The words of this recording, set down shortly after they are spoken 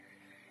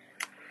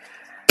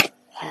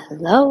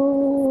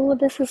Hello,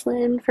 this is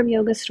Lynn from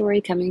Yoga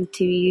Story coming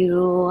to you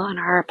on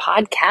our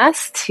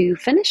podcast to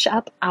finish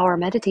up our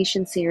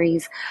meditation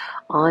series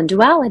on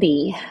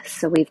duality.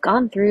 So we've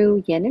gone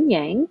through yin and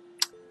yang,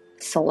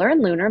 solar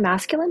and lunar,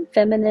 masculine,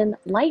 feminine,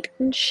 light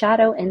and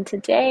shadow, and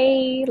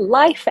today,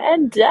 life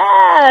and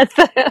death.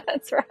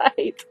 That's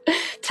right.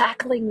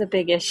 Tackling the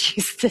big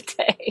issues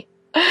today.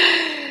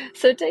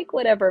 So take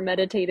whatever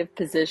meditative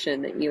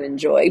position that you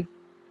enjoy.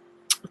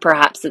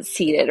 Perhaps it's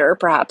seated or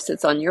perhaps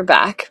it's on your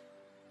back.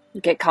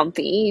 Get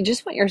comfy. You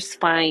just want your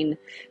spine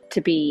to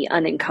be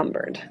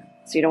unencumbered.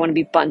 So you don't want to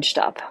be bunched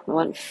up. We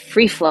want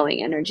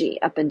free-flowing energy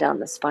up and down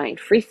the spine,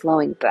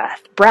 free-flowing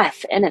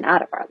breath in and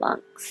out of our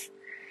lungs.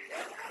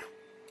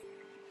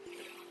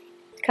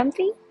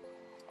 Comfy?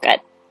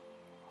 Good.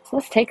 So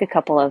let's take a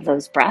couple of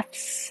those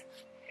breaths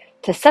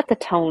to set the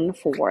tone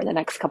for the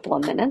next couple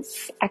of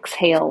minutes.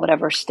 Exhale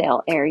whatever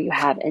stale air you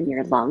have in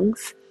your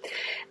lungs.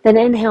 Then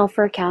inhale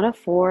for a count of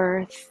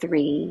 4,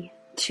 3,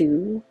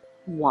 2,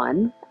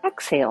 1.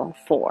 Exhale,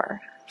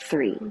 4,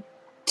 3,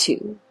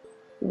 2,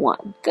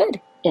 1. Good.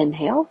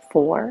 Inhale,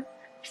 4,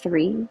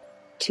 3,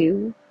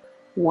 2,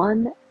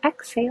 1.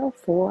 Exhale,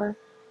 4,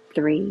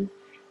 3,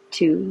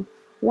 2,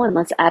 1.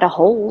 Let's add a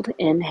hold.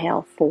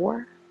 Inhale,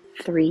 4,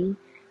 3,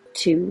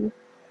 2,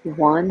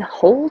 1.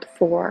 Hold,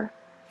 4,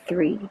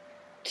 3,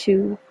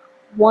 2,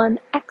 1.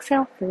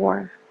 Exhale,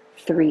 4,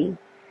 3,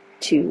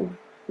 2,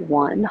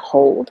 1.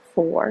 Hold,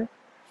 4,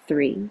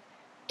 3,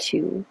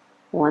 2,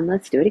 1.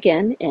 Let's do it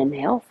again.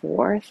 Inhale,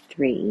 4,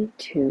 3,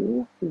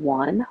 2,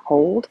 1.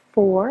 Hold,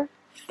 4,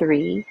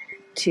 3,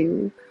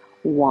 2,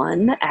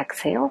 1.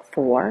 Exhale,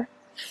 4,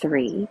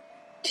 3,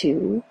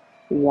 2,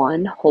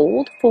 1.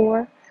 Hold,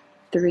 4,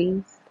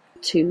 3,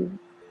 2,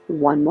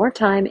 1. More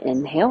time.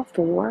 Inhale,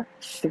 4,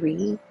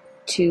 3,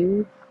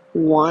 2,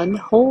 1.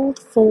 Hold,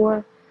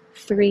 4,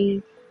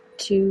 3,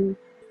 2,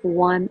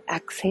 1.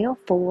 Exhale,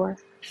 4,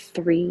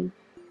 3,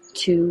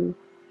 2,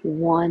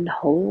 1.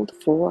 Hold,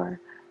 4,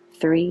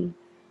 3,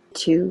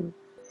 2,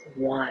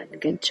 1.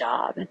 Good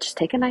job. And just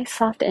take a nice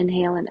soft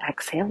inhale and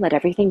exhale. Let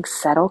everything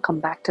settle. Come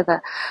back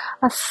to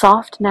a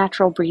soft,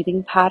 natural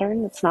breathing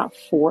pattern that's not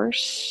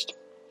forced.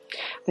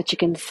 But you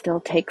can still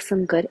take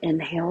some good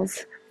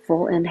inhales,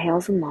 full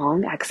inhales and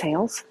long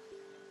exhales.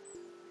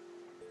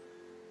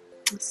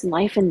 It's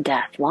life and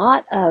death. A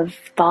lot of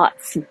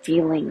thoughts and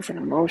feelings and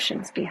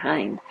emotions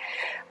behind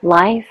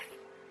life,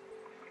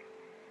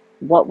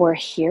 what we're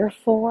here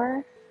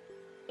for,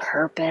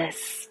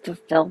 purpose,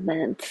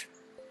 fulfillment,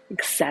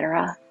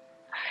 etc.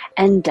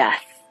 And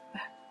death.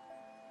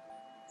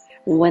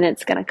 When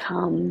it's going to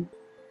come,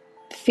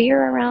 fear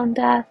around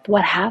death,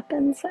 what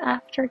happens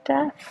after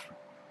death.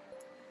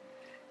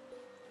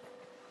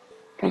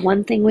 The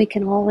one thing we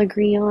can all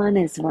agree on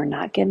is we're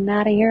not getting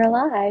out of here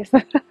alive.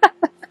 Got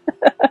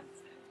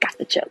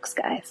the jokes,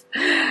 guys.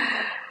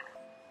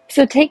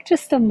 So take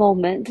just a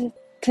moment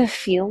to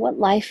feel what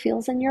life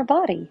feels in your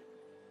body.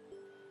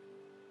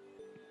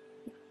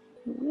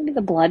 Maybe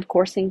the blood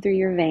coursing through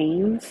your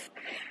veins,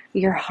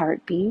 your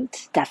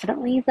heartbeat,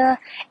 definitely the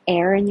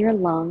air in your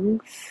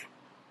lungs.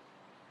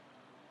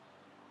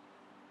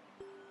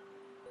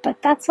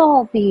 But that's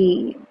all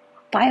the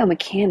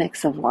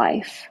biomechanics of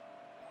life.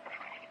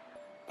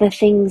 The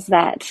things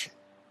that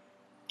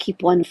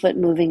keep one foot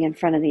moving in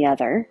front of the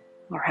other,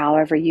 or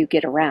however you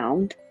get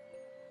around.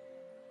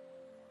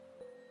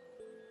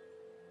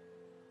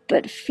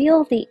 But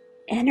feel the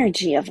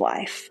energy of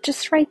life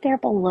just right there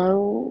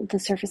below the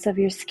surface of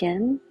your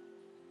skin.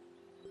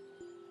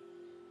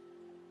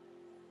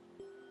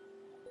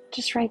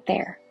 Just right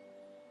there.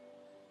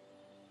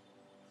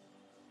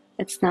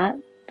 It's not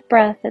the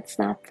breath, it's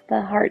not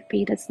the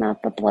heartbeat, it's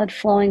not the blood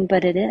flowing,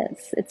 but it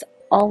is. It's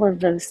all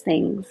of those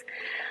things.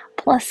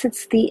 Plus,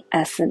 it's the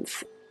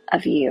essence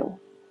of you.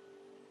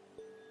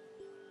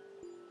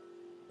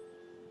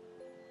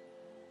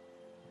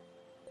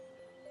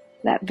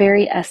 That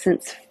very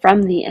essence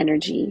from the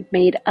energy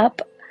made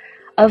up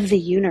of the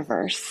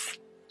universe.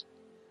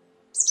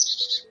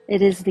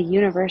 It is the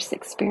universe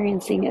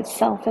experiencing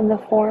itself in the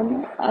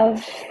form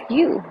of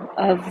you,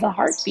 of the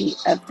heartbeat,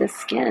 of the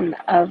skin,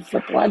 of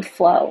the blood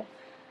flow,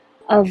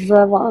 of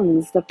the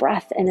lungs, the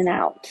breath in and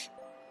out.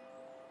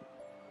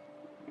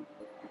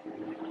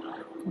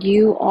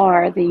 You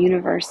are the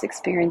universe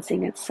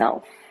experiencing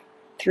itself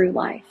through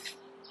life.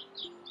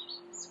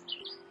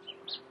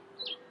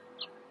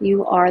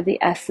 You are the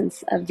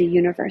essence of the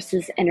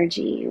universe's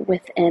energy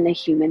within a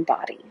human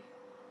body.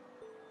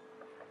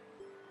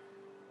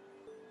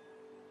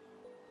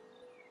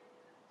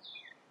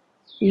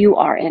 You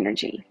are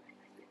energy.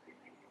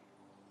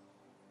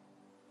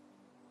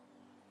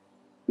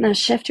 Now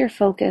shift your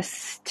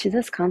focus to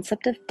this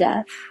concept of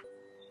death.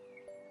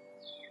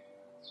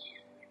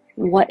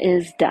 What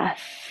is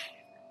death?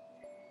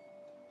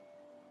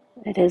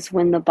 It is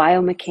when the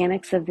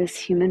biomechanics of this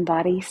human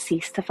body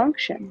cease to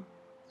function.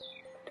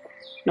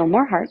 No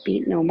more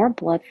heartbeat, no more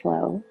blood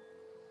flow,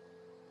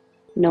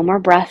 no more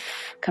breath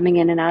coming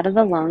in and out of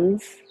the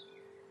lungs.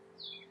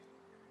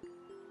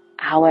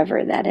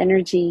 However, that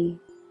energy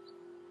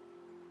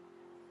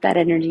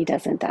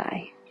doesn't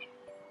die.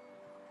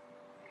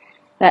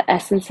 That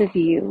essence of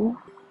you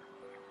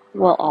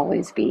will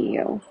always be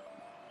you.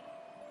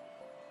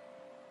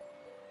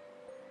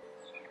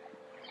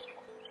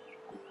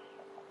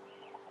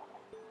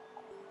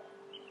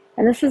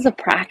 And this is a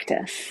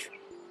practice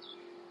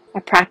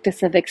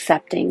of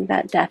accepting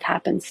that death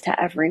happens to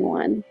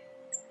everyone.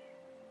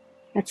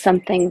 It's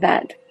something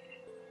that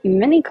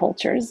many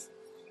cultures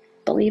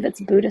believe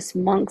it's Buddhist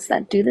monks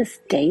that do this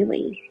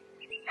daily,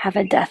 have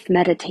a death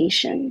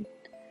meditation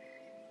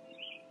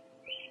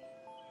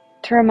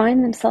to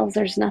remind themselves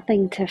there's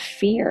nothing to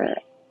fear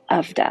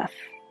of death.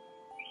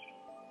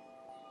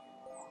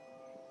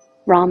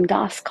 Ram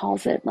Dass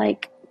calls it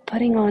like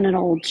putting on an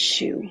old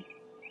shoe.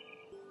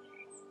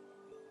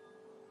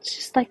 It's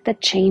just like the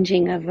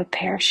changing of a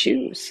pair of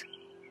shoes.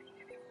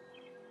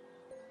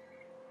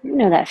 You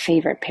know that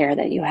favorite pair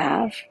that you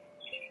have.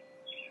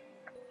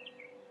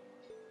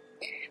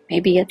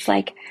 Maybe it's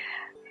like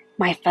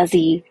my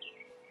fuzzy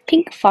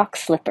pink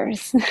fox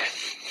slippers.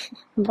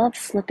 Love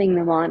slipping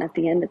them on at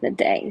the end of the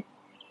day.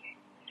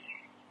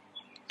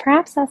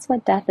 Perhaps that's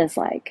what death is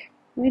like.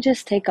 We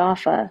just take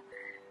off a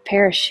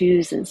pair of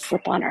shoes and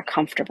slip on our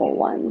comfortable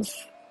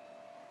ones.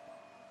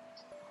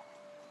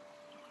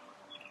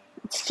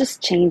 It's just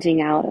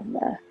changing out of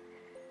the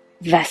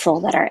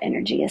vessel that our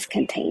energy is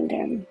contained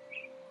in.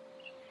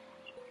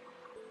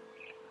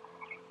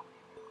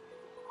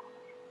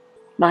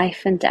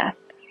 Life and death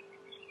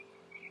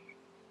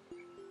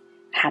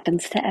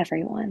happens to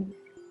everyone.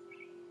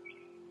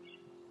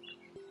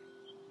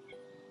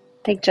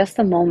 Take just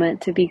a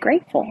moment to be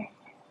grateful.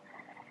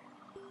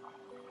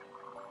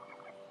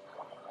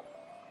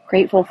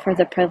 Grateful for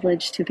the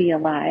privilege to be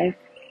alive.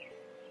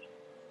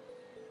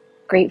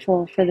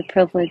 Grateful for the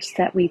privilege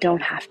that we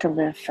don't have to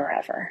live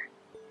forever.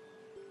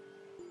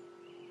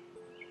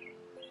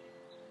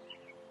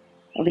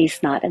 At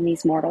least not in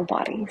these mortal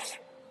bodies.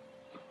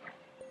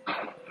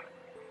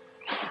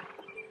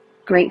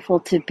 Grateful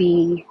to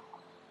be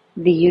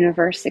the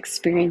universe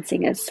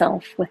experiencing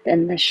itself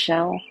within this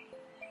shell.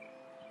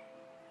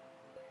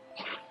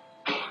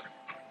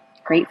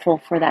 Grateful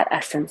for that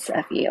essence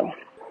of you.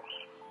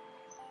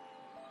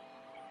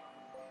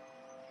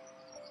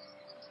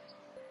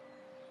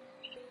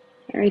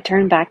 And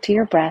return back to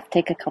your breath.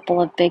 Take a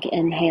couple of big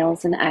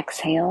inhales and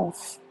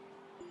exhales.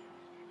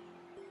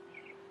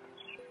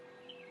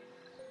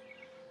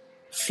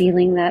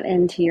 Sealing that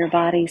into your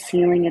body,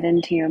 sealing it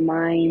into your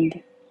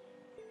mind.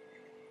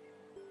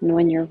 And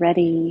when you're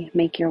ready,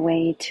 make your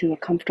way to a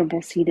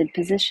comfortable seated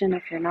position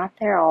if you're not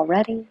there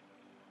already.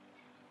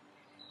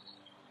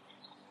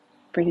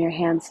 Bring your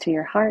hands to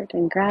your heart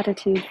in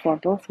gratitude for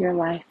both your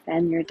life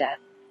and your death.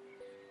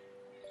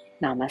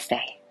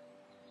 Namaste.